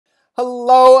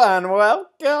Hello and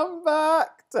welcome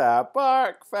back to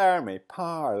Parc Fermé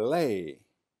Parlay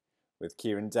with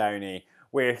Kieran Downey.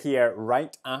 We're here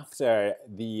right after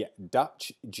the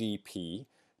Dutch GP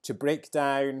to break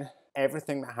down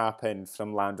everything that happened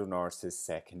from Lando Norris's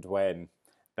second win.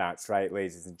 That's right,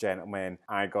 ladies and gentlemen,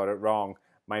 I got it wrong.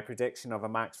 My prediction of a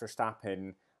Max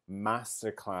Verstappen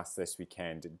masterclass this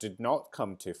weekend did not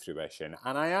come to fruition,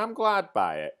 and I am glad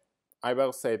by it. I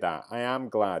will say that. I am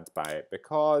glad by it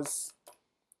because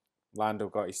Lando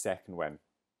got his second win.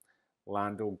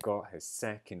 Lando got his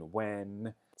second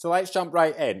win. So let's jump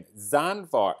right in.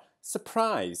 Zandvoort,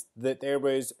 surprised that there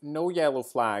was no yellow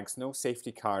flags, no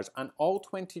safety cars, and all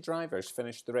 20 drivers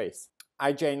finished the race.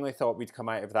 I genuinely thought we'd come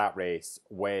out of that race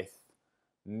with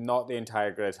not the entire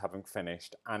grid having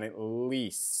finished, and at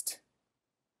least,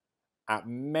 at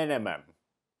minimum,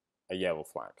 a yellow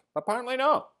flag. But apparently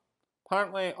not.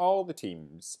 Apparently all the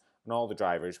teams and all the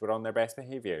drivers were on their best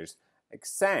behaviours,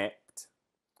 except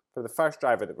for the first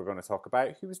driver that we're going to talk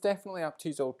about, who was definitely up to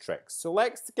his old tricks. So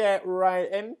let's get right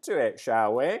into it,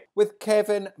 shall we? With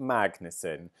Kevin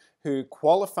Magnussen, who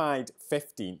qualified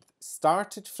 15th,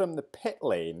 started from the pit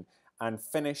lane and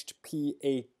finished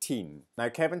P18. Now,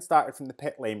 Kevin started from the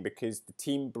pit lane because the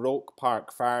team broke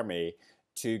Parc Fermé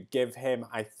to give him,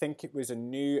 I think it was a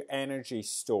new energy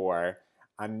store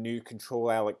and new control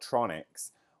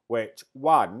electronics, which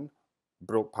one,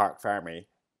 broke Parc Fermé,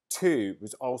 two,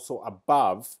 was also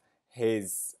above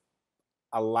his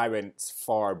allowance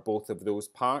for both of those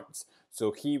parts.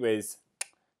 So he was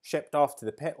shipped off to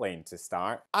the pit lane to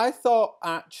start. I thought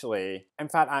actually,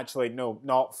 no,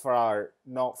 not for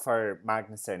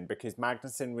Magnussen, because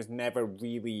Magnussen was never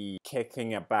really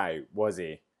kicking about, was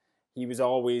he? He was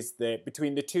always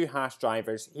between the two Haas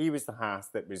drivers, he was the Haas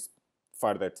that was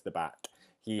further to the back.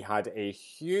 He had a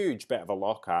huge bit of a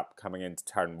lockup coming into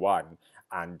turn one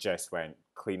and just went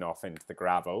clean off into the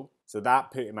gravel. So that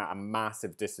put him at a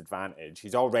massive disadvantage.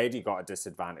 He's already got a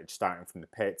disadvantage starting from the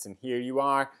pits, and here you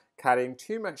are carrying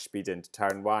too much speed into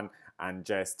turn one and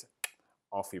just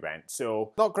off he went.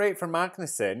 So not great for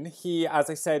Magnussen. He, as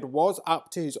I said, was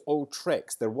up to his old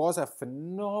tricks. There was a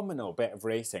phenomenal bit of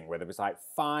racing where there was like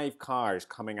 5 cars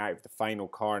coming out of the final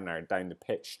corner down the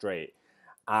pit straight,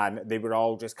 and they were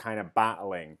all just kind of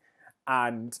battling.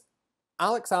 And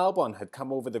Alex Albon had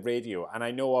come over the radio, and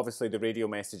I know obviously the radio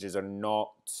messages are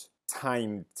not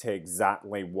timed to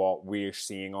exactly what we're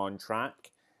seeing on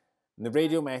track. And the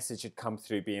radio message had come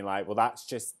through being like, well, that's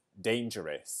just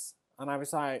dangerous. And I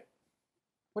was like,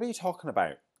 what are you talking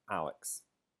about, Alex?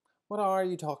 What are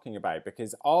you talking about?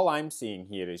 Because all I'm seeing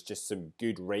here is just some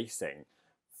good racing.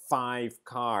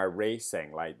 5-car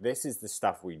racing. Like, this is the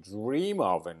stuff we dream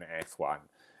of in F1.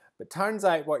 But turns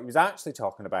out what he was actually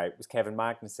talking about was Kevin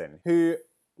Magnussen, who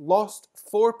lost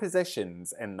 4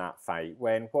 positions in that fight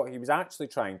when what he was actually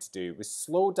trying to do was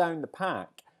slow down the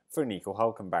pack for Nico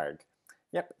Hülkenberg.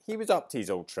 Yep, he was up to his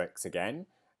old tricks again.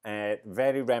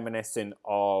 Very reminiscent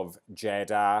of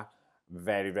Jeddah,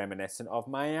 very reminiscent of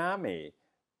Miami.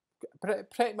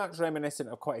 Pretty much reminiscent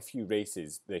of quite a few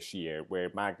races this year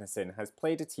where Magnussen has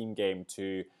played a team game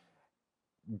to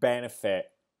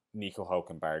benefit Nico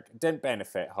Hülkenberg. Didn't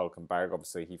benefit Hülkenberg,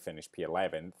 obviously he finished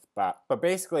P11th, but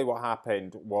basically what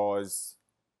happened was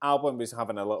Albon was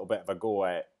having a little bit of a go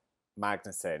at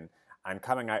Magnussen, and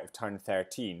coming out of turn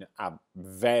 13, a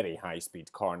very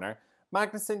high-speed corner,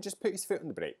 Magnussen just put his foot on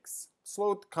the brakes,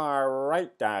 slowed the car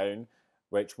right down,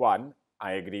 which one,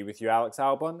 I agree with you, Alex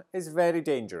Albon, is very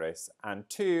dangerous, and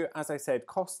 2, as I said,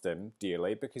 cost him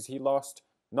dearly because he lost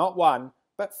not 1,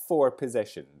 but 4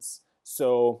 positions.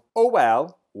 So, oh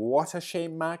well, what a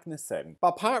shame Magnussen. But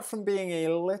apart from being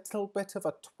a little bit of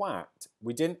a twat,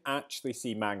 we didn't actually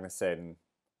see Magnussen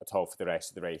at all for the rest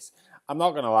of the race. I'm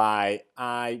not going to lie,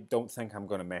 I don't think I'm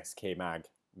going to miss K-Mag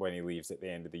when he leaves at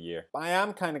the end of the year. But I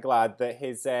am kind of glad that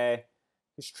his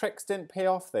tricks didn't pay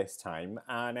off this time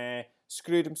and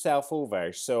screwed himself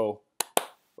over. So,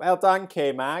 well done,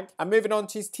 K-Mag. And moving on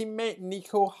to his teammate,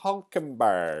 Nico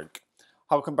Hülkenberg.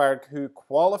 Hülkenberg, who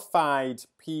qualified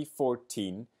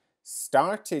P14,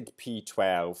 started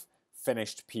P12,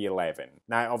 finished P11.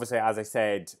 Now, obviously, as I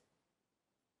said,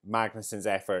 Magnussen's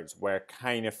efforts were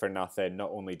kind of for nothing. Not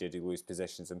only did he lose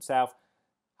positions himself,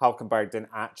 Hülkenberg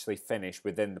didn't actually finish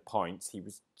within the points. He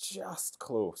was just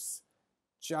close.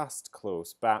 Just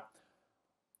close. But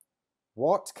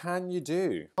what can you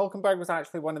do? Hülkenberg was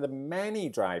actually one of the many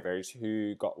drivers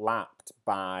who got lapped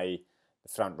by the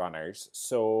front runners.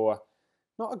 So,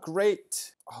 not a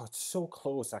great... Oh, it's so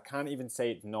close. I can't even say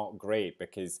it's not great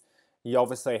because he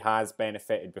obviously has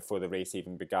benefited before the race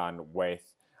even began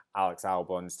with Alex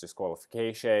Albon's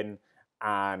disqualification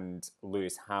and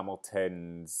Lewis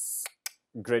Hamilton's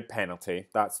grid penalty.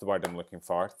 That's the word I'm looking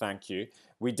for. Thank you.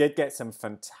 We did get some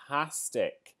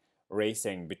fantastic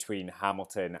racing between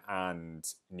Hamilton and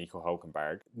Nico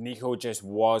Hülkenberg. Nico just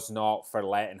was not for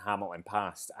letting Hamilton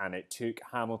pass, and it took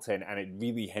Hamilton, and it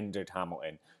really hindered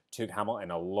Hamilton. It took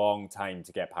Hamilton a long time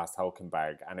to get past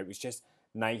Hülkenberg, and it was just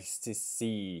nice to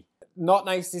see. Not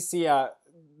nice to see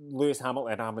Lewis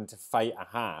Hamilton having to fight a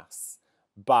Haas,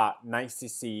 but nice to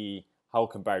see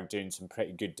Hülkenberg doing some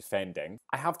pretty good defending.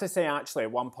 I have to say, actually,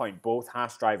 at one point, both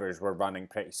Haas drivers were running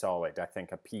pretty solid. I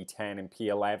think a P10 and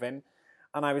P11.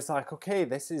 And I was like, okay,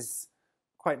 this is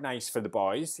quite nice for the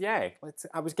boys. Yeah,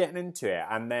 I was getting into it.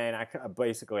 And then I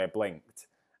blinked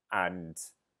and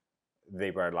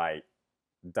they were like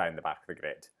down the back of the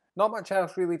grid. Not much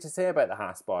else really to say about the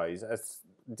Haas boys. A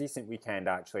decent weekend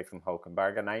actually from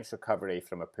Hülkenberg. A nice recovery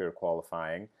from a poor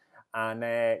qualifying. And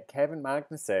Kevin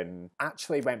Magnussen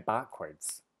actually went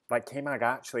backwards. Like, K-Mag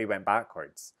actually went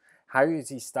backwards. How has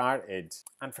he started?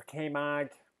 And for K-Mag,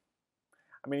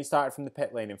 I mean, he started from the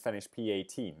pit lane and finished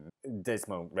P18.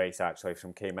 Dismal race, actually,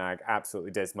 from K-Mag.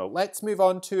 Absolutely dismal. Let's move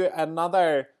on to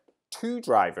another two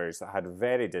drivers that had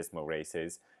very dismal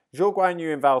races. Zhou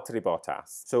Guanyu and Valtteri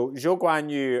Bottas. So, Zhou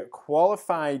Guanyu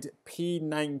qualified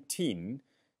P19,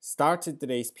 started the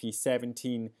race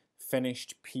P17,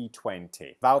 finished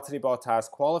P20. Valtteri Bottas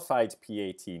qualified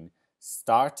P18,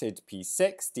 started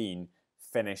P16,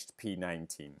 finished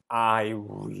P19. I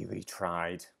really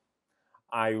tried.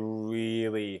 I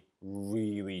really,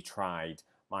 really tried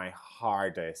my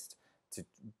hardest to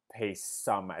pay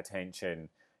some attention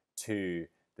to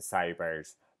the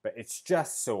Cybers, but it's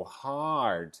just so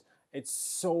hard. It's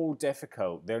so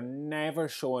difficult. They're never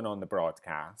showing on the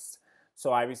broadcast.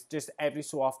 So I was just every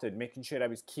so often making sure I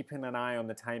was keeping an eye on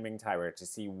the timing tower to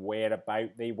see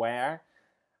whereabout they were.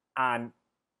 And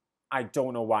I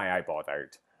don't know why I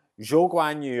bothered. Zhou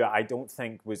Guanyu, I don't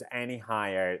think, was any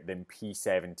higher than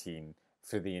P17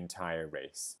 for the entire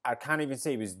race. I can't even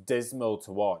say it was dismal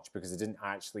to watch because I didn't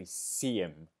actually see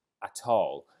him at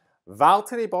all.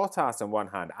 Valtteri Bottas on one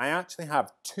hand, I actually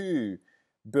have 2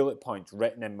 bullet points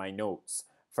written in my notes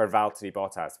for Valtteri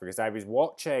Bottas because I was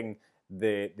watching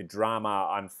the drama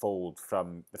unfold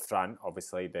from the front,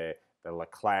 obviously the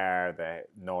Leclerc, the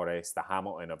Norris, the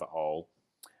Hamilton of it all,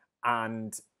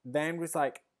 and then was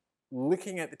like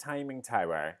looking at the timing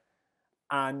tower,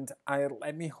 and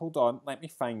let me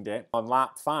find it on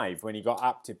lap 5 when he got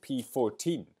up to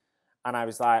P14, and I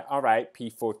was like, all right,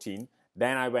 P14.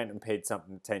 Then I went and paid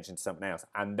attention to something else,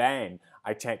 and then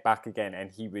I checked back again, and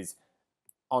he was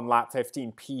on lap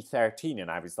 15, P13,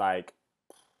 and I was like,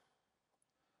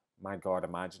 my God,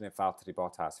 imagine if Valtteri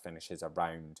Bottas finishes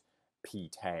around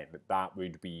P10. That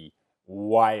would be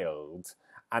wild.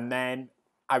 And then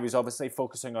I was obviously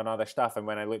focusing on other stuff, and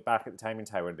when I looked back at the timing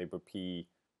tower, they were P19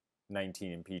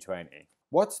 and P20.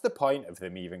 What's the point of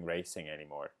them even racing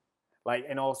anymore? Like,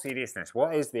 in all seriousness,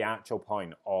 what is the actual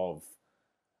point of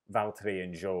Valtteri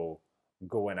and Zhou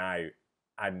going out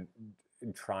and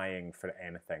trying for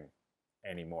anything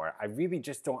anymore? I really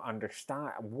just don't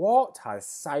understand. What has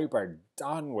Sauber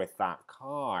done with that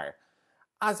car?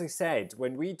 As I said,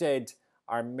 when we did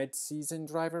our mid-season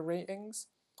driver ratings,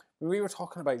 when we were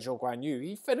talking about Zhou Guanyu,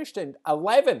 he finished in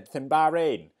 11th in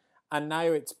Bahrain, and now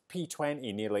it's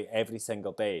P20 nearly every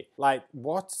single day. Like,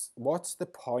 what's the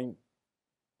point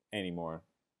anymore?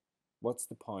 What's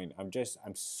the point? I'm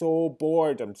so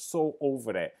bored. I'm so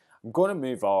over it. I'm going to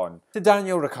move on to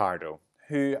Daniel Ricciardo,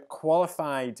 who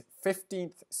qualified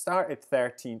 15th, started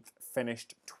 13th,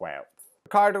 finished 12th.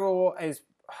 Ricciardo is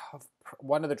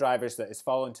one of the drivers that has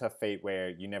fallen to a fate where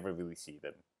you never really see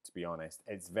them, to be honest.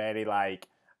 It's very like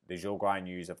the Zhou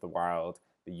Guanyus of the world,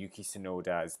 the Yuki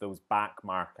Tsunodas, those back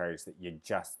markers that you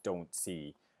just don't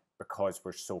see because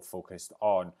we're so focused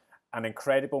on an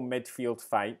incredible midfield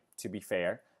fight, to be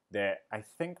fair, that I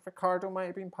think Ricciardo might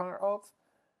have been part of,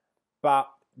 but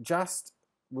just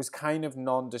was kind of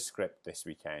nondescript this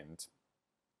weekend.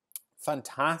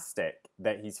 Fantastic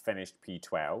that he's finished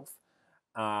P12,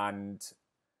 and,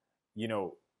 you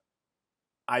know,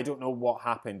 I don't know what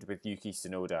happened with Yuki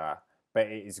Tsunoda, but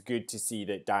it is good to see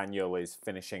that Daniel is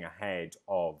finishing ahead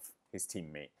of his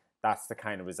teammate. That's the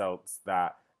kind of results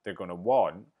that they're going to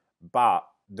want, but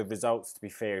the results, to be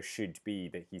fair, should be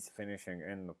that he's finishing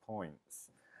in the points.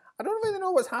 I don't really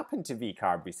know what's happened to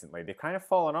VCarb recently. They've kind of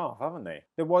fallen off, haven't they?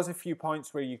 There was a few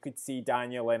points where you could see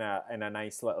Daniel in a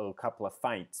nice little couple of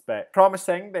fights, but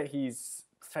promising that he's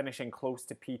finishing close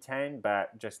to P10,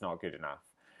 but just not good enough.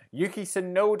 Yuki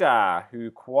Tsunoda,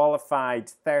 who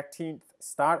qualified 13th,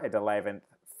 started 11th,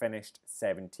 finished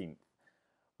 17th.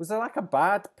 Was there like a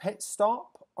bad pit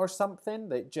stop or something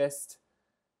that just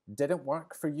didn't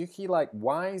work for Yuki. Like,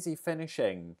 why is he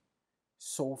finishing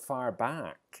so far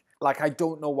back? Like, I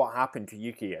don't know what happened to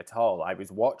Yuki at all. I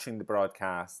was watching the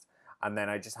broadcast and then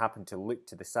I just happened to look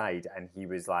to the side and he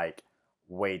was like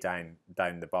way down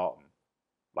the bottom.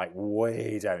 Like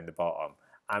way down the bottom,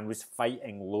 and was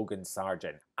fighting Logan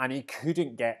Sargent. And he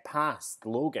couldn't get past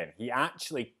Logan. He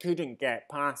actually couldn't get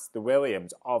past the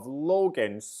Williams of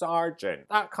Logan Sargent.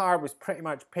 That car was pretty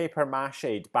much paper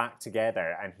mache'd back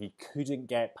together and he couldn't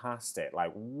get past it.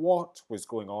 Like, what was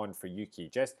going on for Yuki?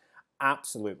 Just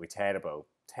absolutely terrible.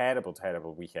 Terrible,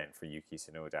 terrible weekend for Yuki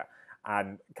Tsunoda.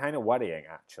 And kind of worrying,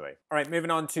 actually. All right,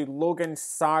 moving on to Logan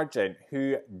Sargent,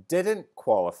 who didn't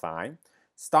qualify,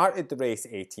 started the race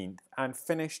 18th and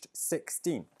finished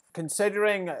 16th.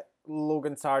 Considering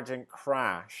Logan Sargent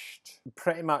crashed,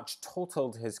 pretty much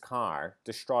totaled his car,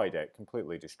 destroyed it,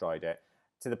 completely destroyed it,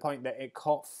 to the point that it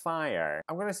caught fire.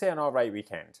 I'm going to say an alright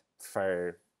weekend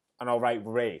for an alright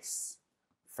race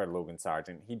for Logan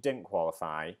Sargent. He didn't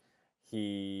qualify.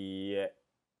 He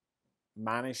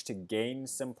managed to gain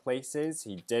some places.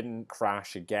 He didn't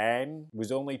crash again.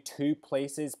 Was only 2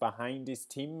 places behind his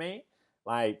teammate.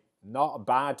 Like, not a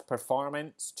bad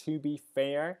performance, to be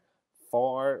fair,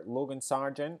 for Logan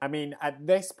Sargent. I mean, at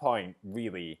this point,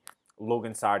 really,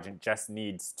 Logan Sargent just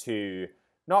needs to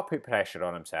not put pressure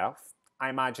on himself. I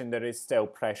imagine there is still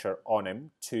pressure on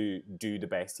him to do the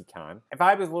best he can. If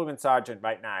I was Logan Sargent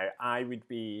right now, I would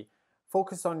be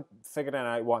focused on figuring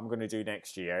out what I'm going to do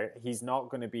next year. He's not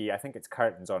going to be, I think it's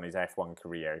curtains on his F1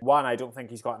 career. One, I don't think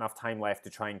he's got enough time left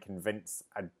to try and convince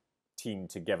a team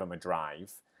to give him a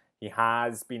drive. He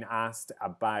has been asked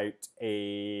about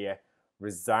a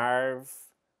reserve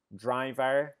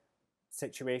driver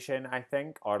situation, I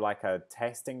think, or like a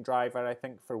testing driver, I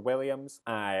think, for Williams,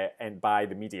 and by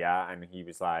the media, and he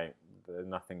was like,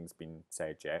 nothing's been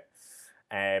said yet.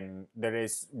 There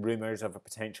is rumours of a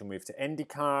potential move to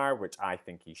IndyCar, which I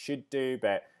think he should do,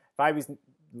 but if I was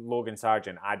Logan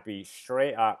Sargent, I'd be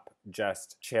straight up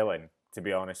just chilling, to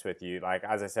be honest with you. Like,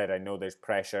 as I said, I know there's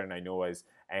pressure, and I know as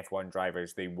F1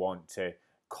 drivers, they want to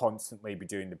constantly be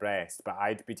doing the best, but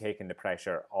I'd be taking the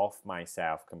pressure off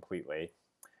myself completely.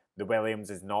 The Williams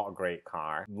is not a great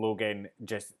car. Logan,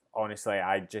 just honestly,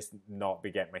 I'd just not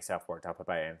be getting myself worked up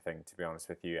about anything, to be honest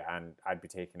with you, and I'd be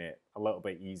taking it a little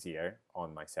bit easier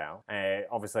on myself.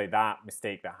 Obviously, that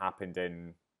mistake that happened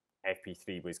in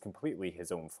FP3 was completely his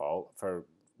own fault. For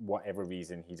whatever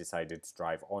reason, he decided to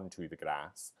drive onto the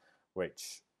grass,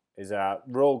 which is a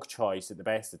rogue choice at the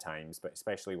best of times, but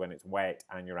especially when it's wet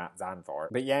and you're at Zandvoort.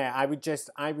 But yeah,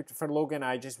 for Logan,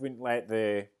 I just wouldn't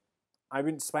I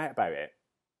wouldn't sweat about it.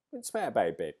 Wouldn't sweat about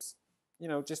it, babes. You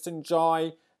know, just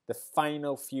enjoy the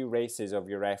final few races of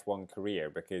your F1 career,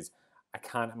 because I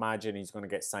can't imagine he's going to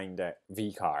get signed at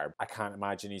VCarb. I can't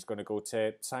imagine he's going to go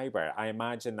to Cyber. I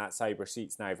imagine that Cyber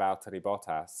seat's now Valtteri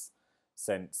Bottas,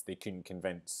 since they couldn't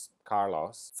convince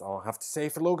Carlos. That's all I have to say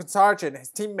for Logan Sargent. His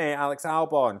teammate Alex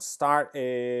Albon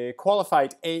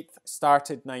qualified 8th,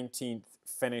 started 19th,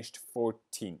 finished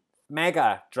 14th.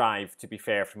 Mega drive, to be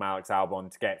fair, from Alex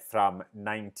Albon to get from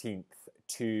 19th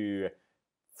to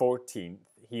 14th.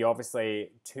 He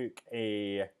obviously took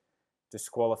a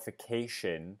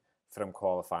disqualification from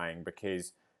qualifying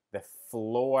because the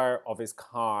floor of his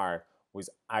car was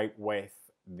out with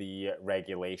the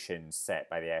regulations set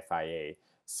by the FIA.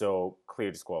 So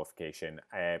clear disqualification.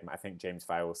 I think James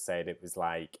Vowles said it was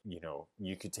like, you know,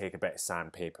 you could take a bit of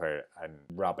sandpaper and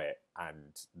rub it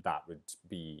and that would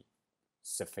be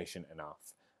sufficient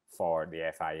enough for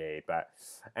the FIA. But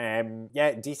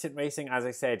yeah, decent racing. As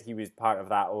I said, he was part of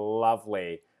that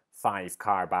lovely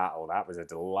 5-car battle. That was a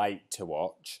delight to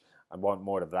watch. I want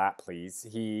more of that, please.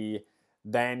 He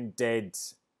then did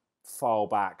fall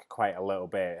back quite a little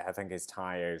bit. I think his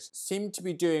tyres seemed to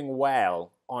be doing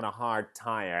well on a hard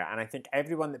tyre, and I think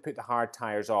everyone that put the hard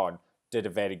tyres on did a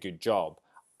very good job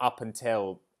up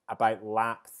until about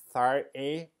lap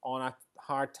 30 on a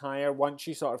hard tyre. Once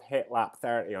you sort of hit lap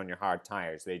 30 on your hard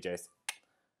tyres,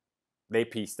 they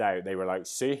pieced out. They were like,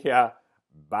 see ya,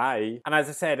 bye. And as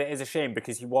I said, it is a shame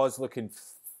because he was looking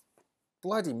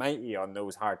bloody mighty on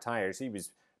those hard tyres. He was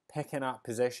picking up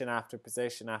position after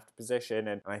position after position,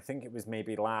 and I think it was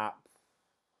maybe lap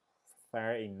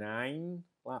 39,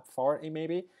 lap 40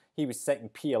 maybe, he was sitting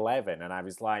P11, and I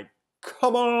was like,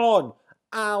 come on,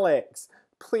 Alex,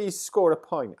 please score a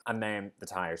point. And then the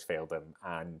tyres failed him,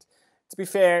 and to be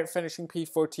fair, finishing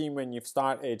P14 when you've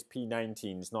started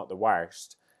P19 is not the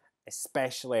worst,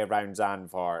 especially around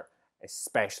Zandvoort,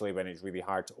 especially when it's really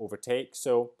hard to overtake.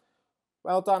 So,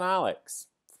 well done, Alex,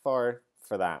 for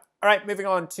that. All right, moving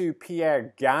on to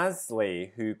Pierre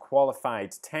Gasly, who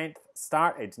qualified 10th,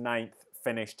 started 9th,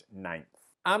 finished 9th.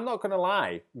 I'm not going to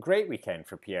lie, great weekend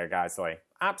for Pierre Gasly.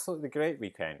 Absolutely great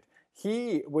weekend.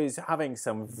 He was having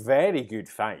some very good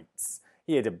fights.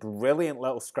 He had a brilliant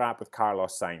little scrap with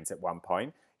Carlos Sainz at one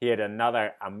point. He had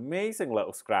another amazing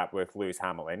little scrap with Lewis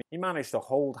Hamilton. He managed to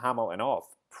hold Hamilton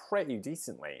off pretty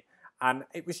decently. And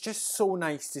it was just so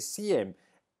nice to see him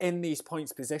in these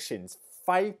points positions,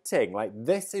 fighting. Like,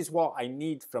 this is what I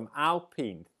need from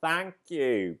Alpine. Thank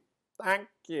you. Thank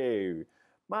you.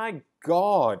 My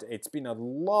God, it's been a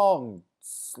long,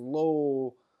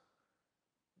 slow,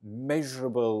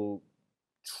 miserable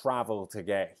travel to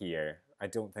get here. I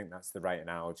don't think that's the right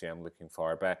analogy I'm looking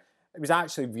for, but it was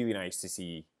actually really nice to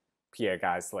see Pierre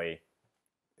Gasly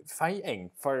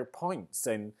fighting for points.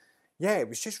 And yeah, it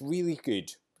was just really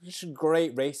good. Just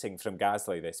great racing from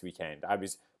Gasly this weekend. I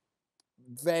was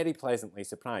very pleasantly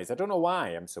surprised. I don't know why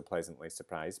I'm so pleasantly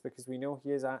surprised, because we know he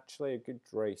is actually a good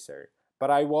racer. But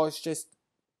I was just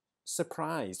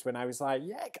surprised when I was like,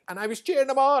 yeah, and I was cheering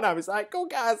him on. I was like, go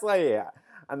Gasly.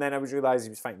 And then I was realising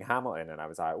he was fighting Hamilton, and I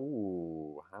was like,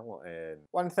 ooh, Hamilton.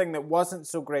 One thing that wasn't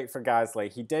so great for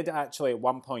Gasly, he did actually at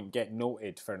one point get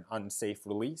noted for an unsafe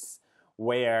release,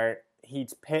 where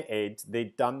he'd pitted,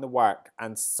 they'd done the work,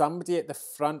 and somebody at the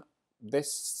front,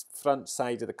 this front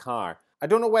side of the car, I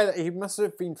don't know whether, he must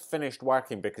have been finished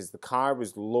working because the car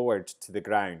was lowered to the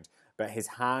ground, but his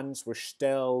hands were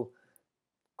still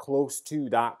close to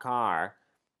that car,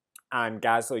 and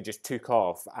Gasly just took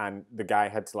off, and the guy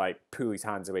had to like pull his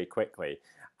hands away quickly.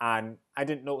 And I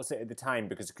didn't notice it at the time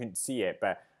because I couldn't see it,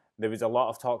 but there was a lot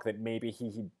of talk that maybe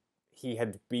he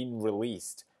had been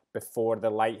released before the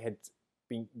light had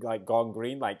been like gone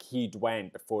green, like he'd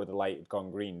went before the light had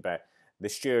gone green, but the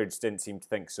stewards didn't seem to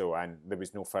think so, and there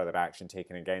was no further action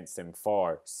taken against him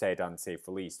for said unsafe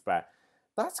release. But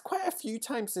that's quite a few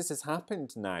times this has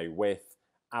happened now with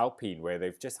Alpine, where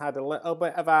they've just had a little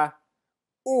bit of a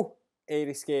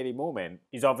airy scary moment.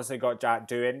 He's obviously got Jack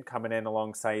Doohan coming in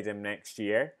alongside him next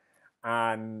year,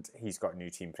 and he's got a new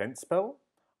team principal,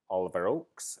 Oliver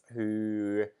Oakes,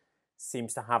 who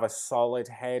seems to have a solid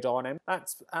head on him.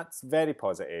 That's very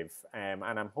positive, and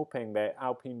I'm hoping that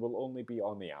Alpine will only be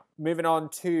on the up. Moving on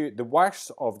to the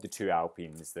worst of the two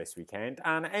Alpines this weekend,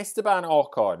 and Esteban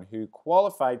Ocon, who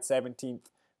qualified 17th,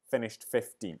 finished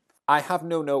 15th. I have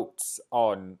no notes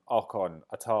on Ocon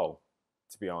at all,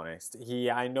 to be honest.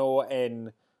 I know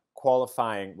in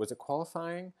qualifying, was it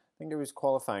qualifying? I think it was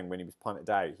qualifying when he was punted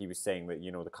out. He was saying that,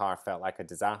 the car felt like a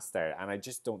disaster, and I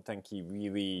just don't think he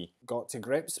really got to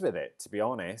grips with it, to be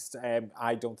honest.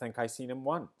 I don't think I seen him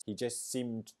once. He just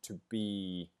seemed to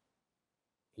be,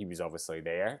 he was obviously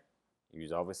there. He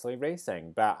was obviously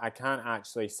racing, but I can't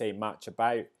actually say much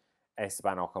about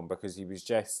Esteban Ocon because he was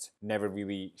just never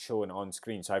really shown on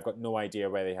screen. So I've got no idea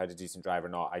whether he had a decent drive or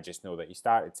not. I just know that he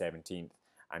started 17th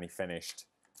and he finished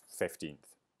 15th.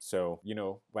 So,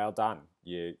 well done.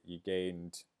 You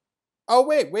gained... Oh,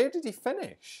 wait, where did he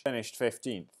finish? Finished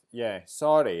 15th. Yeah,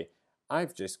 sorry.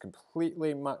 I've just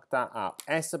completely mucked that up.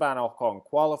 Esteban Ocon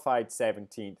qualified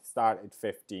 17th, started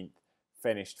 15th,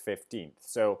 finished 15th.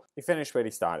 So he finished where he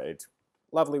started.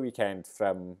 Lovely weekend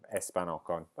from Esteban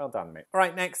Ocon. Well done, mate. All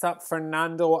right, next up,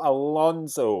 Fernando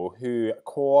Alonso, who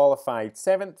qualified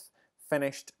 7th,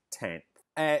 finished 10th.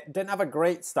 Didn't have a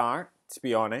great start, to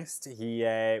be honest. He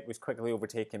was quickly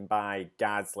overtaken by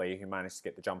Gasly, who managed to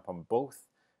get the jump on both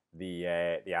the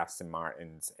Aston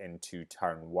Martins into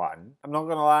turn 1. I'm not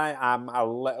going to lie, I'm a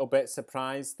little bit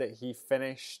surprised that he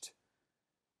finished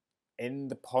in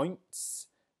the points.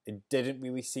 It didn't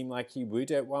really seem like he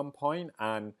would at one point,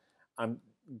 and I'm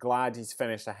glad he's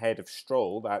finished ahead of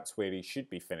Stroll. That's where he should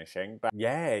be finishing. But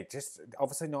yeah, just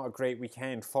obviously not a great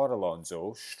weekend for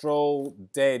Alonso. Stroll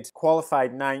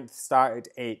qualified 9th, started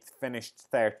 8th, finished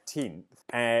 13th.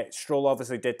 Stroll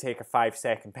obviously did take a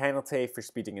 5-second penalty for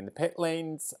speeding in the pit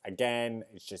lanes. Again,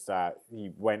 it's just that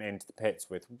he went into the pits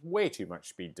with way too much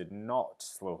speed, did not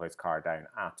slow his car down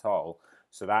at all.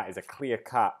 So that is a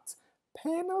clear-cut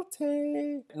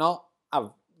penalty. Not a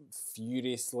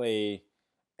furiously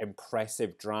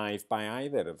impressive drive by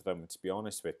either of them, to be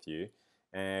honest with you.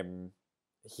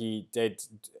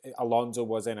 Alonso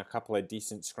was in a couple of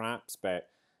decent scraps, but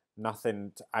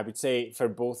nothing, I would say for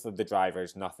both of the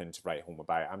drivers, nothing to write home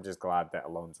about. I'm just glad that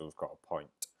Alonso's got a point.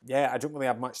 Yeah, I don't really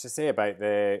have much to say about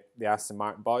the Aston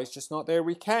Martin boys, just not their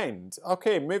weekend.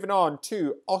 Okay, moving on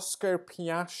to Oscar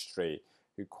Piastri,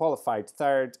 who qualified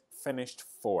 3rd, finished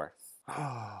 4th.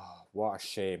 Oh, what a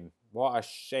shame. What a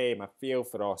shame. I feel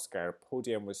for Oscar.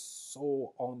 Podium was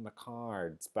so on the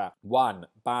cards. But one,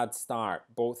 bad start.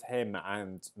 Both him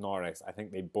and Norris, I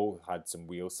think they both had some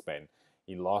wheel spin.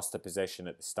 He lost a position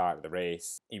at the start of the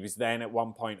race. He was then at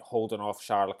one point holding off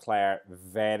Charles Leclerc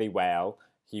very well.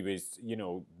 he was, you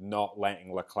know, not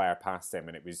letting Leclerc pass him,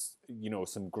 and it was, you know,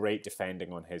 some great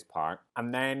defending on his part.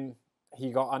 And then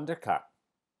he got undercut.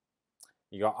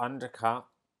 He got undercut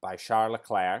by Charles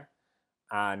Leclerc,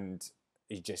 and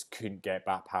he just couldn't get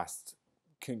back past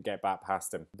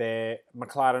him. The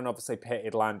McLaren obviously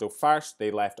pitted Lando first.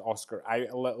 They left Oscar out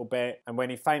a little bit, and when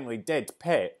he finally did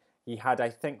pit, he had, I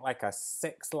think, like a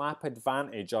 6-lap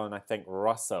advantage on, I think,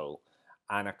 Russell,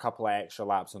 and a couple of extra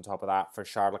laps on top of that for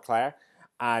Charles Leclerc.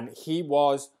 And he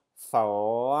was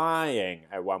flying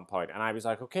at one point. And I was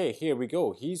like, okay, here we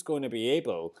go. He's going to be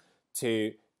able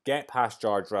to get past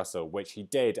George Russell, which he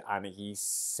did, and he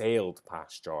sailed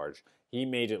past George. He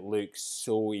made it look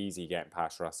so easy getting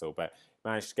past Russell, but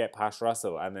managed to get past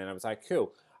Russell. And then I was like,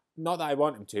 cool. Not that I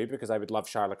want him to, because I would love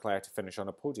Charles Leclerc to finish on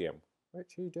a podium,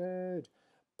 which he did.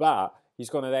 But he's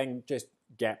going to then just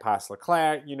get past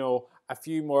Leclerc, you know, a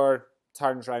few more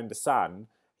turns around the sun.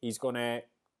 He's going to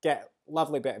get a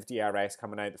lovely bit of DRS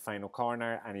coming out the final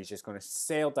corner, and he's just going to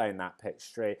sail down that pit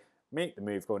straight, make the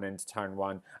move going into turn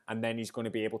 1, and then he's going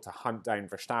to be able to hunt down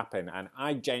Verstappen. And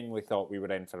I genuinely thought we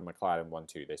were in for a McLaren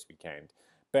 1-2 this weekend.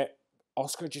 But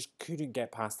Oscar just couldn't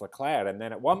get past Leclerc. And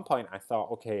then at one point I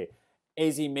thought, okay,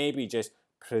 is he maybe just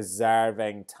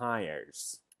preserving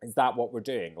tyres? Is that what we're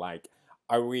doing? Like,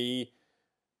 are we...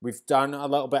 We've done a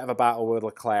little bit of a battle with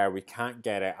Leclerc. We can't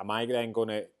get it. Am I then going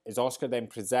to... Is Oscar then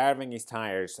preserving his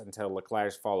tyres until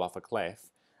Leclerc's fall off a cliff,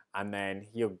 and then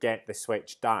he'll get the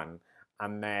switch done,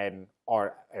 and then...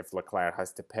 Or if Leclerc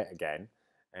has to pit again,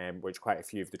 which quite a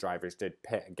few of the drivers did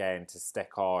pit again to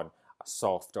stick on a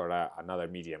soft or another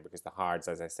medium, because the hards,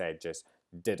 as I said, just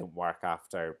didn't work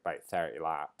after about 30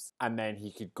 laps. And then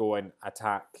he could go and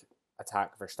attack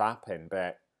Verstappen,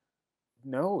 but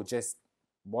no, just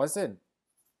wasn't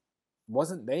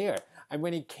there. And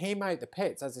when he came out the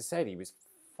pits, as I said, he was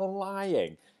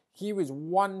flying. He was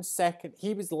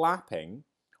lapping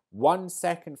 1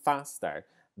 second faster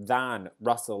than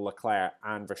Russell, Leclerc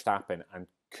and Verstappen, and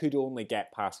could only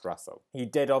get past Russell. He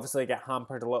did obviously get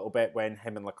hampered a little bit when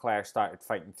him and Leclerc started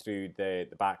fighting through the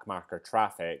back marker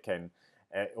traffic, and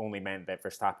it only meant that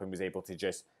Verstappen was able to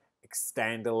just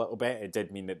extend a little bit. It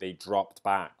did mean that they dropped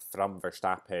back from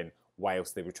Verstappen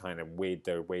whilst they were trying to wade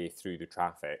their way through the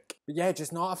traffic. But yeah,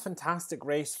 just not a fantastic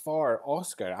race for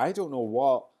Oscar. I don't know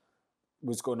what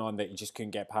was going on that he just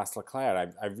couldn't get past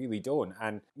Leclerc. I really don't.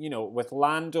 And, you know, with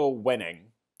Lando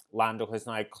winning, Lando has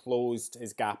now closed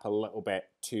his gap a little bit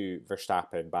to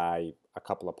Verstappen by a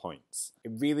couple of points.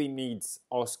 It really needs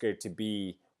Oscar to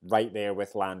be right there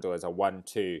with Lando as a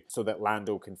 1-2, so that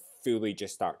Lando can fully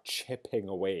just start chipping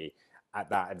away at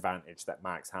that advantage that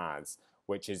Max has,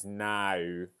 which is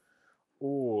now...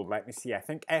 Oh, let me see. I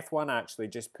think F1 actually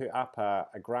just put up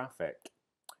a graphic.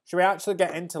 Should we actually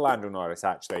get into Lando Norris,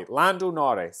 actually? Lando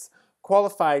Norris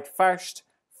qualified first,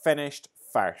 finished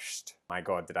first. My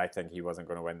God, did I think he wasn't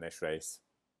going to win this race?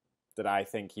 Did I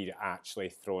think he'd actually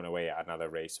thrown away another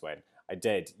race win? I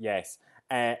did, yes.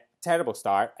 Terrible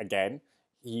start, again.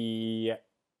 He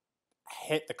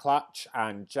hit the clutch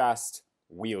and just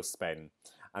wheel spin.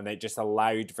 And they just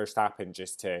allowed Verstappen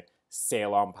just to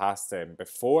sail on past him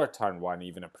before turn 1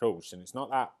 even approached, and it's not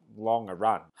that long a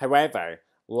run. However,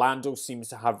 Lando seems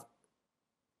to have,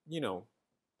 you know,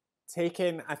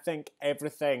 taken, I think,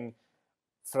 everything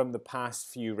from the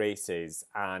past few races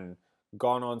and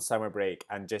gone on summer break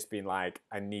and just been like,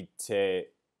 I need to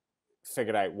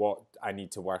figure out what I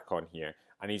need to work on here.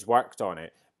 And he's worked on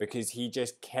it, because he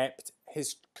just kept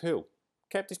his cool,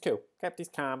 kept his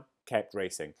calm, kept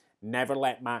racing. Never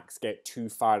let Max get too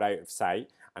far out of sight.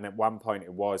 And at one point,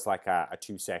 it was like a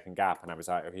 2-second gap. And I was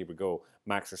like, oh, here we go.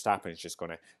 Max Verstappen is just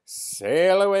going to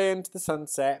sail away into the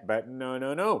sunset. But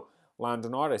no. Lando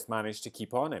Norris managed to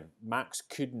keep on him. Max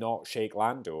could not shake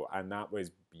Lando. And that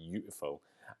was beautiful.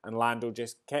 And Lando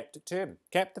just kept it to him.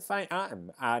 Kept the fight at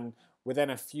him. And within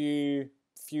a few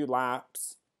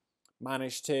laps,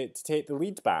 managed to take the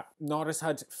lead back. Norris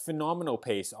had phenomenal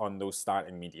pace on those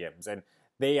starting mediums. And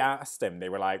they asked him, they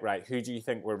were like, right, who do you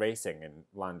think we're racing? And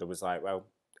Lando was like, well,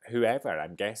 whoever,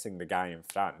 I'm guessing the guy in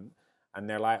front. And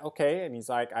they're like, okay. And he's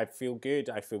like, I feel good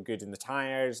in the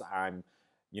tyres. I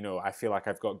feel like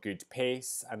I've got good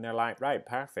pace. And they're like, right,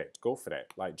 perfect, go for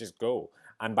it. Like, just go.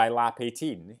 And by lap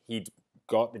 18, he'd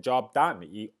got the job done.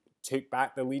 He took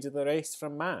back the lead of the race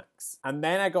from Max. And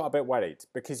then I got a bit worried,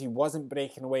 because he wasn't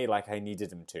breaking away like I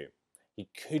needed him to.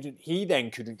 He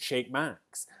then couldn't shake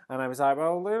Max. And I was like,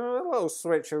 well, there's a little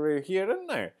switcheroo here, isn't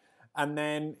there? And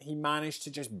then he managed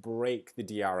to just break the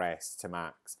DRS to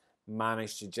Max.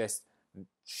 Managed to just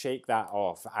shake that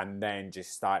off, and then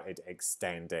just started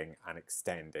extending. And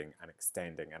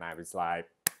I was like,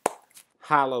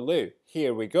 Hallelujah,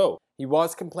 here we go. He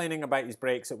was complaining about his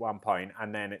brakes at one point,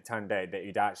 and then it turned out that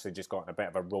he'd actually just gotten a bit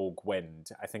of a rogue wind.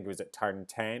 I think it was at turn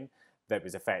 10 that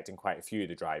was affecting quite a few of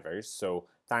the drivers, so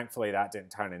thankfully that didn't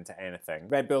turn into anything.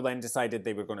 Red Bull then decided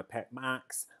they were going to pit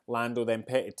Max. Lando then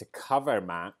pitted to cover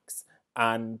Max,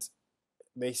 and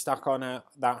they stuck on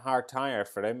that hard tyre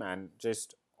for him, and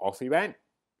just off he went.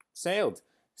 Sailed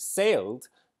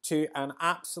to an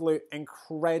absolute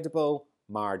incredible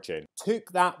margin.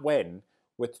 Took that win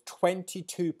with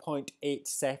 22.8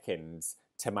 seconds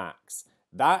to Max.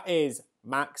 That is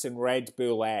Max and Red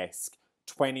Bull-esque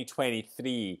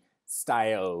 2023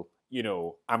 style, you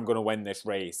know, I'm going to win this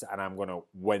race and I'm going to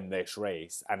win this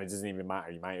race. And it doesn't even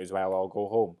matter. You might as well all go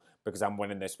home because I'm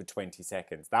winning this with 20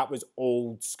 seconds. That was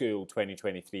old school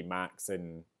 2023 Max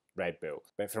and Red Bull.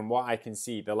 But from what I can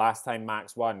see, the last time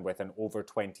Max won with an over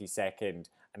 20 second,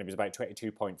 and it was about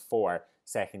 22.4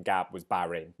 second gap, was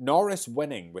Bahrain. Norris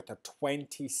winning with a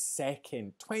 20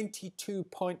 second, 22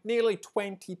 point, nearly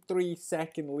 23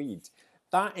 second lead.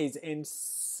 That is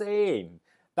insane.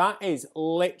 That is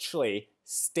literally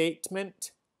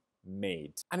statement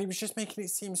made. And he was just making it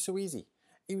seem so easy.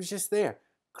 He was just there,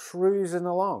 cruising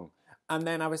along. And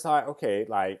then I was like, okay,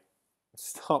 like,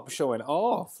 stop showing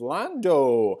off,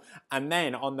 Lando. And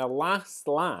then on the last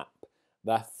lap,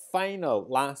 the final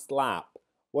last lap,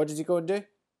 what did he go and do?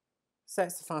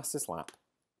 Sets the fastest lap.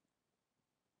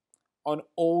 On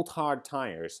old hard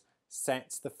tyres,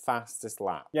 sets the fastest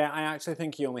lap. Yeah, I actually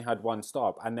think he only had one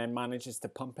stop and then manages to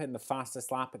pump in the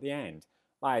fastest lap at the end.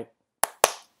 Like,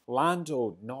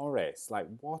 Lando Norris, like,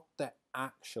 what the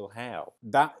actual hell?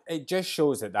 It just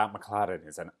shows that McLaren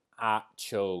is an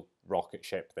actual rocket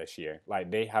ship this year.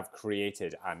 Like, they have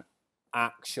created an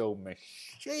actual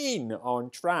machine on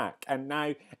track, and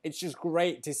now it's just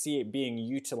great to see it being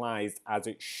utilized as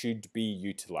it should be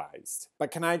utilized.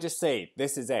 But can I just say,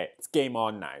 this is it. It's game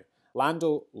on now.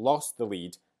 Lando lost the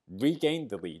lead, regained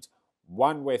the lead,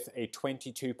 won with a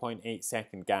 22.8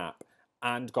 second gap,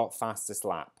 and got fastest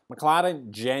lap.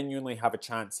 McLaren genuinely have a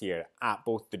chance here at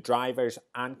both the Drivers'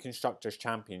 and Constructors'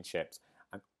 Championships,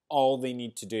 and all they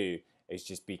need to do is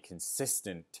just be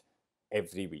consistent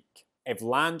every week. If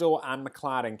Lando and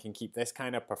McLaren can keep this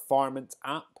kind of performance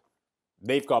up,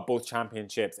 they've got both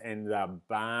championships in the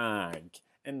bag.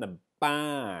 In the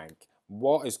bag.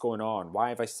 What is going on? Why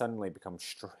have I suddenly become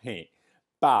straight?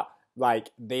 But,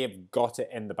 like, they've got it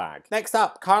in the bag. Next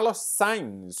up, Carlos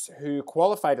Sainz, who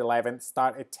qualified 11th,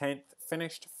 started 10th,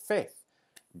 finished 5th.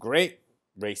 Great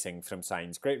racing from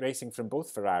Sainz. Great racing from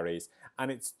both Ferraris.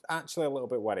 And it's actually a little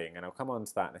bit worrying, and I'll come on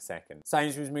to that in a second.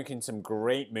 Sainz was making some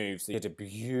great moves. He had a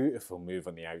beautiful move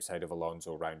on the outside of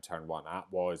Alonso around turn 1. That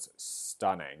was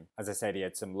stunning. As I said, he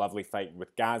had some lovely fighting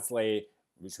with Gasly,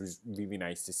 which was really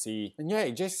nice to see. And yeah,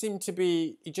 he just seemed to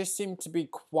be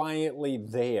quietly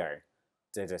there,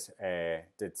 did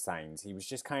Sainz. He was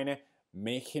just kind of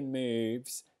making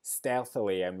moves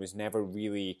stealthily and was never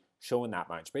really showing that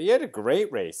much. But he had a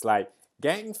great race, like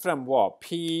getting from what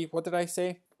did I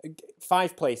say?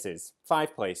 5 places.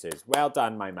 5 places. Well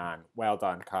done, my man. Well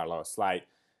done, Carlos. Like,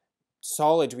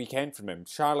 solid weekend from him.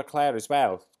 Charles Leclerc as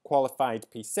well. Qualified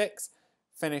P6,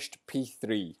 finished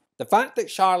P3. The fact that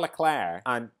Charles Leclerc,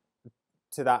 and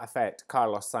to that effect,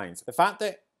 Carlos Sainz, the fact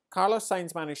that Carlos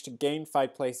Sainz managed to gain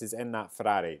 5 places in that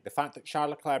Ferrari, the fact that Charles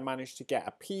Leclerc managed to get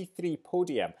a P3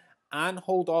 podium and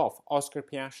hold off Oscar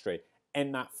Piastri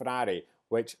in that Ferrari,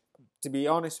 which, to be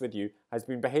honest with you, has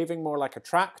been behaving more like a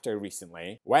tractor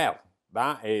recently, well,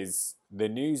 that is the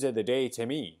news of the day to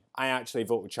me. I actually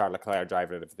voted Charles Leclerc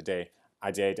driver of the day. I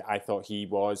did. I thought he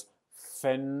was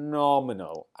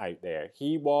phenomenal out there.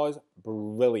 He was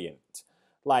brilliant.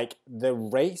 Like, the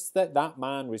race that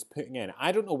man was putting in,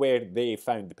 I don't know where they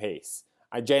found the pace.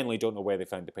 I genuinely don't know where they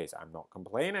found the pace. I'm not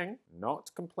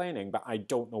complaining, but I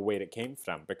don't know where it came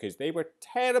from because they were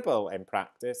terrible in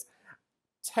practice,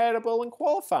 terrible in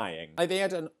qualifying. Like, they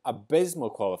had an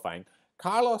abysmal qualifying.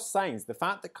 Carlos Sainz, the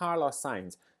fact that Carlos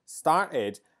Sainz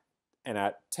started in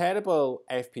a terrible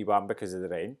FP1 because of the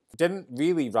rain, didn't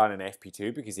really run an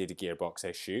FP2 because he had a gearbox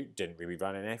issue, didn't really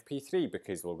run an FP3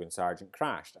 because Logan Sargent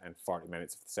crashed and 40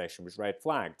 minutes of the session was red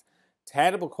flagged.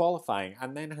 Terrible qualifying,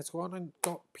 and then has gone and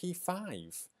got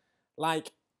P5.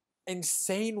 Like,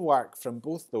 insane work from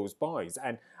both those boys.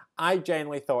 And I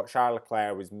genuinely thought Charles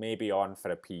Leclerc was maybe on for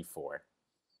a P4.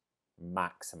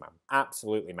 Maximum.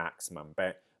 Absolutely maximum.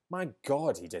 But my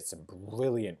God, he did some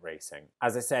brilliant racing.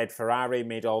 As I said, Ferrari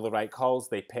made all the right calls.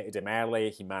 They pitted him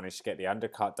early. He managed to get the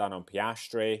undercut done on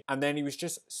Piastri. And then he was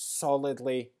just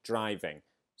solidly driving.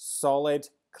 Solid,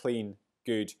 clean,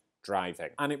 good driving.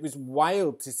 And it was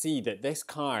wild to see that this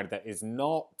car that is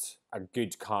not a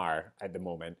good car at the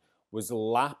moment was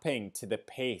lapping to the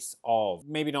pace of,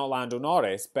 maybe not Lando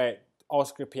Norris, but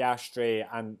Oscar Piastri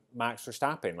and Max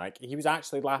Verstappen. Like, he was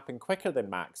actually lapping quicker than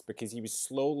Max because he was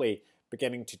slowly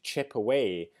beginning to chip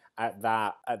away at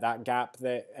that gap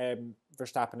that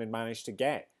Verstappen had managed to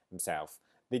get himself.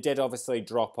 They did obviously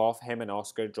drop off. Him and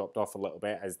Oscar dropped off a little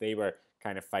bit as they were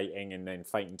kind of fighting and then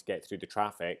fighting to get through the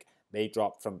traffic. They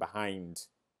dropped from behind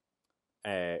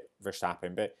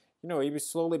Verstappen, but you know, he was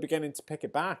slowly beginning to pick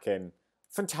it back, and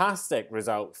fantastic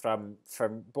result from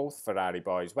both Ferrari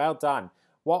boys. Well done.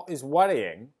 What is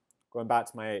worrying, going back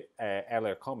to my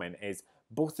earlier comment, is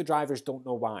both the drivers don't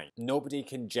know why. Nobody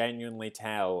can genuinely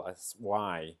tell us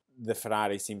why the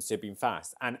Ferrari seems to have been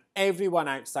fast. And everyone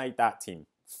outside that team,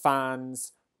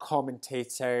 fans,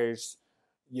 commentators,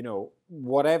 you know,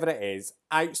 whatever it is,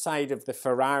 outside of the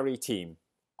Ferrari team,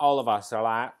 all of us are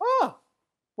like, oh,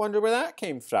 wonder where that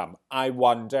came from. I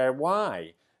wonder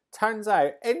why. Turns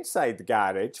out, inside the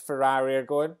garage, Ferrari are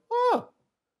going, oh,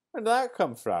 where did that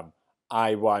come from?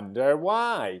 I wonder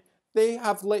why. They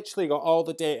have literally got all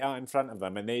the data in front of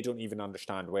them and they don't even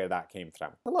understand where that came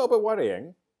from. A little bit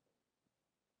worrying,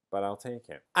 but I'll take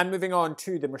it. And moving on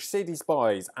to the Mercedes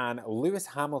boys, and Lewis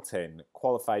Hamilton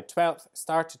qualified 12th,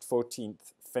 started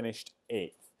 14th, finished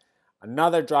 8th.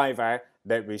 Another driver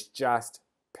that was just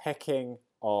picking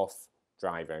off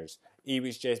drivers. He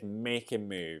was just making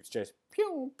moves, just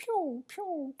pew, pew,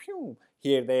 pew, pew.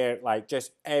 Here, there, like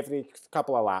just every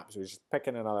couple of laps, he was just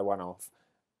picking another one off.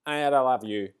 And I love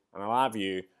you, and I love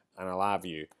you, and I love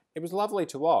you. It was lovely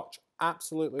to watch.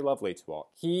 Absolutely lovely to watch.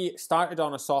 He started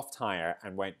on a soft tyre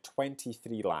and went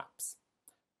 23 laps.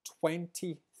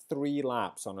 23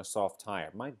 laps on a soft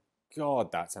tyre. My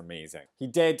God, that's amazing. He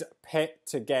did pit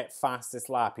to get fastest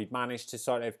lap. He'd managed to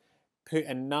sort of put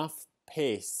enough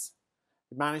pace.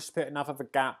 He managed to put enough of a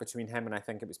gap between him and I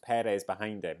think it was Perez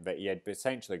behind him that he had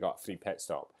essentially got a free pit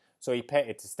stop. So he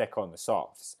pitted to stick on the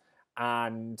softs.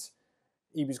 And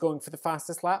he was going for the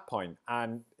fastest lap point.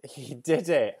 And he did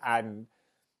it. And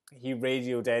he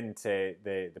radioed into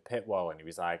the pit wall and he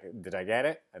was like, did I get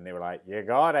it? And they were like, you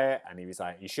got it. And he was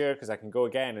like, you sure? Because I can go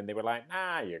again. And they were like,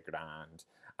 nah, you're grand.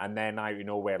 And then out of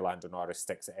nowhere, Lando Norris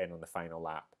sticks it in on the final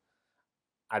lap.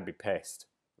 I'd be pissed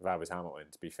if I was Hamilton,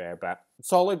 to be fair. But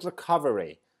solid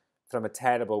recovery from a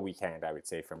terrible weekend, I would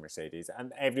say, from Mercedes.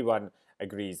 And everyone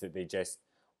agrees that they just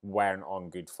weren't on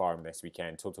good form this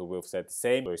weekend. Toto Wolff said the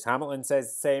same. Lewis Hamilton says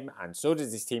the same. And so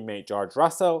does his teammate George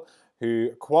Russell,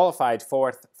 who qualified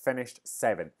 4th, finished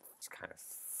 7th. It kind of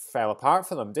fell apart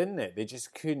for them, didn't it? They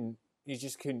just couldn't, he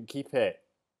just couldn't keep it.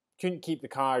 Couldn't keep the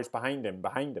cars behind him.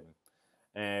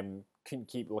 Couldn't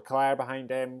keep Leclerc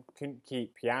behind him. Couldn't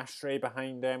keep Piastri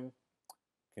behind him.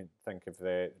 Couldn't think of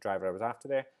the driver I was after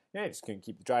there. Yeah, just couldn't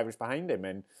keep the drivers behind him.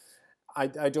 And I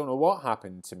don't know what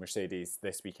happened to Mercedes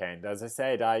this weekend. As I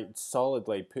said, I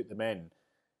solidly put them in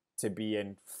to be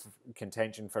in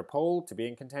contention for pole, to be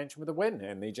in contention with a win,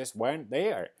 and they just weren't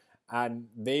there. And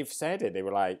they've said it. They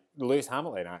were like, Lewis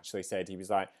Hamilton actually said, he was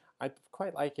like, I'd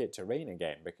quite like it to rain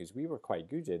again because we were quite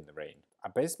good in the rain.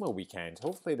 Abysmal weekend.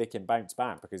 Hopefully they can bounce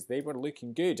back because they were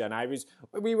looking good, and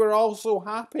we were all so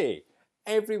happy.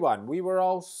 Everyone, we were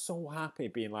all so happy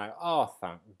being like, oh,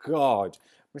 thank God.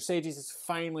 Mercedes has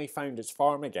finally found its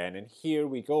form again, and here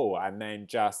we go. And then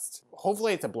just,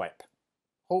 hopefully it's a blip.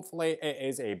 Hopefully it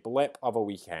is a blip of a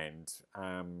weekend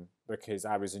because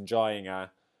I was enjoying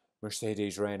a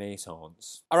Mercedes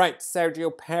renaissance. All right,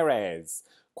 Sergio Perez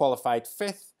qualified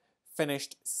 5th,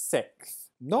 finished 6th.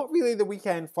 Not really the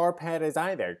weekend for Perez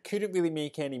either. Couldn't really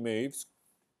make any moves.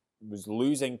 Was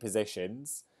losing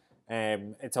positions.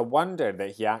 It's a wonder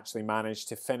that he actually managed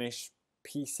to finish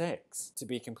P6, to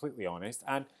be completely honest,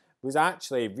 and was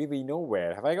actually really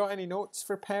nowhere. Have I got any notes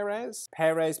for Perez?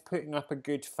 Perez putting up a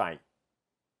good fight.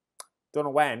 Don't know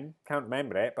when, can't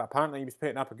remember it, but apparently he was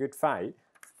putting up a good fight.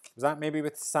 Was that maybe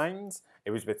with Sainz?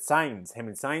 It was with Sainz. Him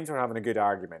and Sainz were having a good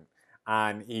argument.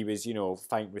 And he was, you know,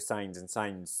 fighting with Sainz, and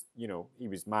Sainz, you know, he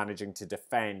was managing to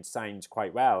defend Sainz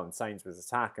quite well, and Sainz was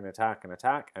attack,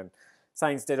 and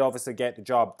Sainz did obviously get the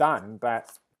job done,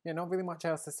 but yeah, not really much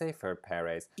else to say for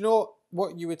Perez. You know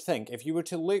what you would think if you were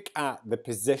to look at the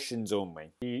positions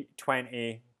only,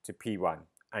 P20 to P1,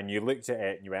 and you looked at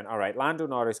it and you went, all right, Lando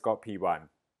Norris got P1,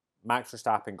 Max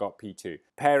Verstappen got P2.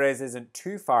 Perez isn't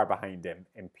too far behind him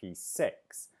in P6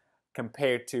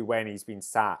 compared to when he's been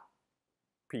sat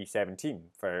P17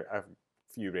 for a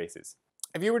few races.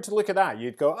 If you were to look at that,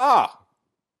 you'd go,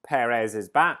 Perez is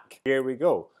back. Here we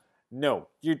go. No,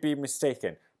 you'd be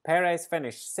mistaken. Perez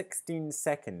finished 16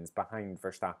 seconds behind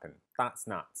Verstappen. That's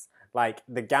nuts. Like,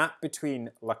 the gap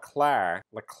between Leclerc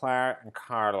and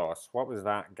Carlos, what was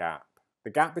that gap? The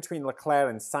gap between Leclerc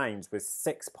and Sainz was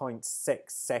 6.6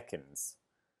 seconds.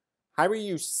 How are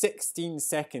you 16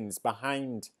 seconds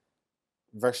behind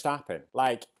Verstappen?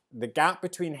 Like, the gap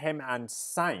between him and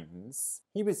Sainz,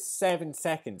 he was 7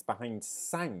 seconds behind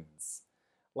Sainz.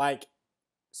 Like,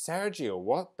 Sergio,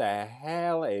 what the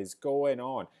hell is going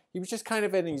on? He was just kind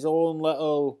of in his own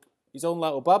little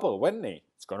bubble, wasn't he?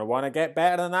 He's going to want to get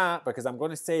better than that, because I'm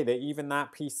going to say that even that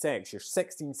P6, you're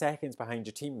 16 seconds behind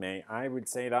your teammate. I would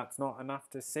say that's not enough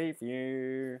to save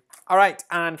you. All right,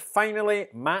 and finally,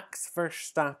 Max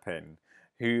Verstappen,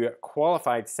 who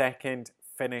qualified second,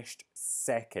 finished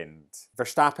second.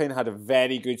 Verstappen had a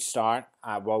very good start.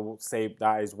 We'll say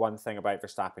that is one thing about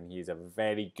Verstappen. He is a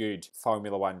very good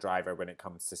Formula One driver when it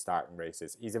comes to starting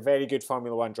races. He's a very good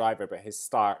Formula One driver, but his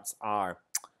starts are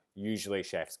usually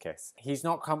chef's kiss. He's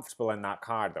not comfortable in that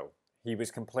car though. He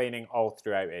was complaining all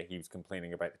throughout it. He was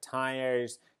complaining about the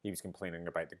tyres. He was complaining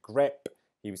about the grip.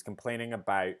 He was complaining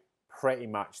about pretty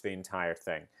much the entire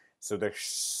thing. So there's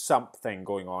something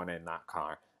going on in that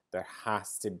car. There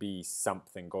has to be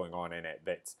something going on in it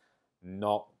that's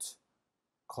not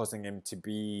causing him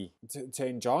to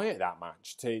enjoy it that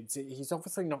much. He's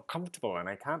obviously not comfortable, and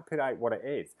I can't put out what it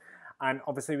is. And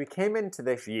obviously we came into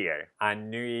this year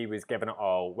and knew he was giving it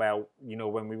all. Well, you know,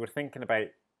 when we were thinking about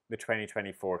the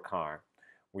 2024 car,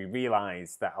 we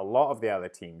realised that a lot of the other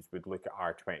teams would look at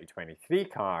our 2023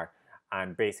 car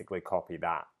and basically copy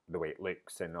that, the way it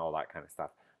looks and all that kind of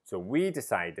stuff. So we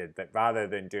decided that rather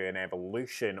than do an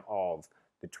evolution of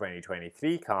the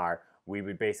 2023 car, we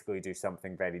would basically do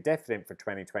something very different for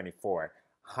 2024.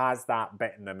 Has that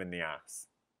bitten them in the ass?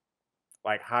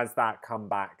 Like, has that come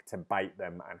back to bite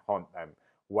them and haunt them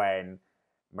when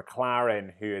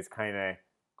McLaren, who is kind of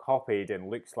copied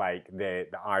and looks like the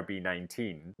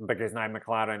RB19, because now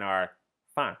McLaren are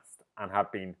fast and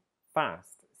have been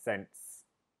fast since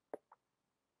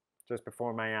just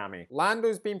before Miami.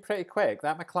 Lando's been pretty quick.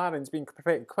 That McLaren's been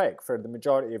pretty quick for the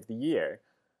majority of the year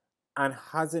and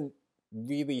hasn't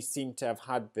really seemed to have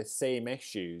had the same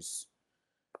issues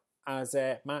as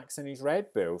Max and his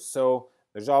Red Bull. So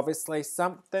there's obviously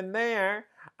something there.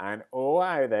 And oh,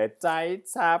 how the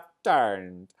tides have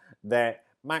turned. That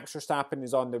Max Verstappen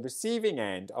is on the receiving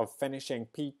end of finishing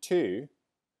P2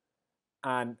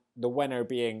 and the winner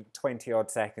being 20 odd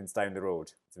seconds down the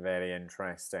road. It's very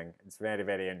interesting. It's very,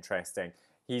 very interesting.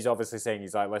 He's obviously saying,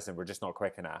 he's like, listen, we're just not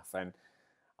quick enough. And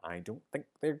I don't think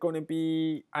they're going to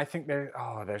be, I think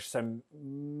there's some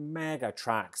mega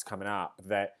tracks coming up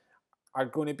that are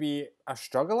going to be a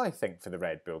struggle, I think, for the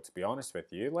Red Bull, to be honest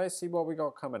with you. Let's see what we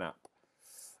got coming up.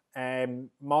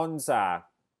 Monza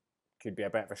could be a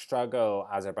bit of a struggle.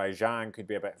 Azerbaijan could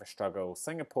be a bit of a struggle.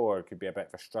 Singapore could be a bit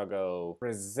of a struggle.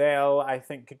 Brazil, I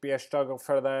think, could be a struggle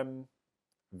for them.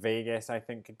 Vegas, I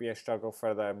think, could be a struggle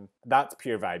for them. That's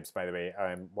pure vibes, by the way,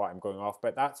 what I'm going off.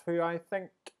 But that's who I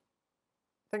think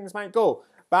things might go.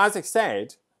 But as I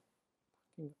said,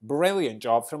 brilliant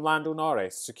job from Lando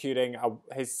Norris securing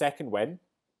his second win.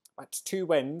 That's 2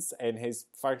 wins in his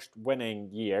first winning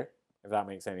year, if that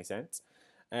makes any sense.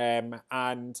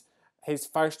 And his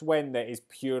first win that is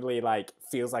purely like,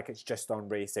 feels like it's just on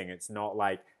racing. It's not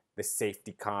like the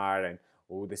safety car and,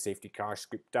 oh, the safety car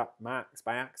scooped up Max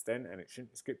by accident and it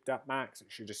shouldn't have scooped up Max. It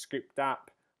should have scooped up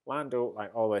Lando,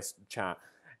 like all this chat.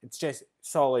 It's just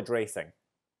solid racing.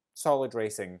 Solid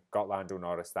racing got Lando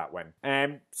Norris that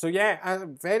win. So yeah, a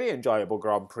very enjoyable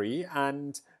Grand Prix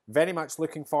and very much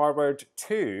looking forward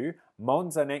to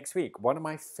Monza next week. One of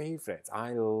my favourites.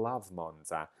 I love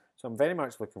Monza. So I'm very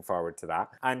much looking forward to that.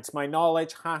 And to my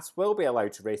knowledge, Haas will be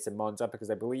allowed to race in Monza because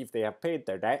I believe they have paid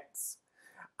their debts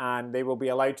and they will be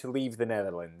allowed to leave the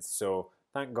Netherlands. So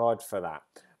thank God for that.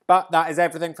 But that is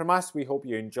everything from us. We hope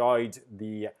you enjoyed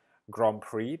the Grand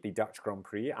Prix, the Dutch Grand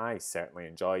Prix. I certainly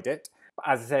enjoyed it. But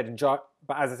as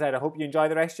I said, I hope you enjoy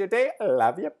the rest of your day.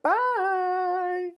 Love you. Bye.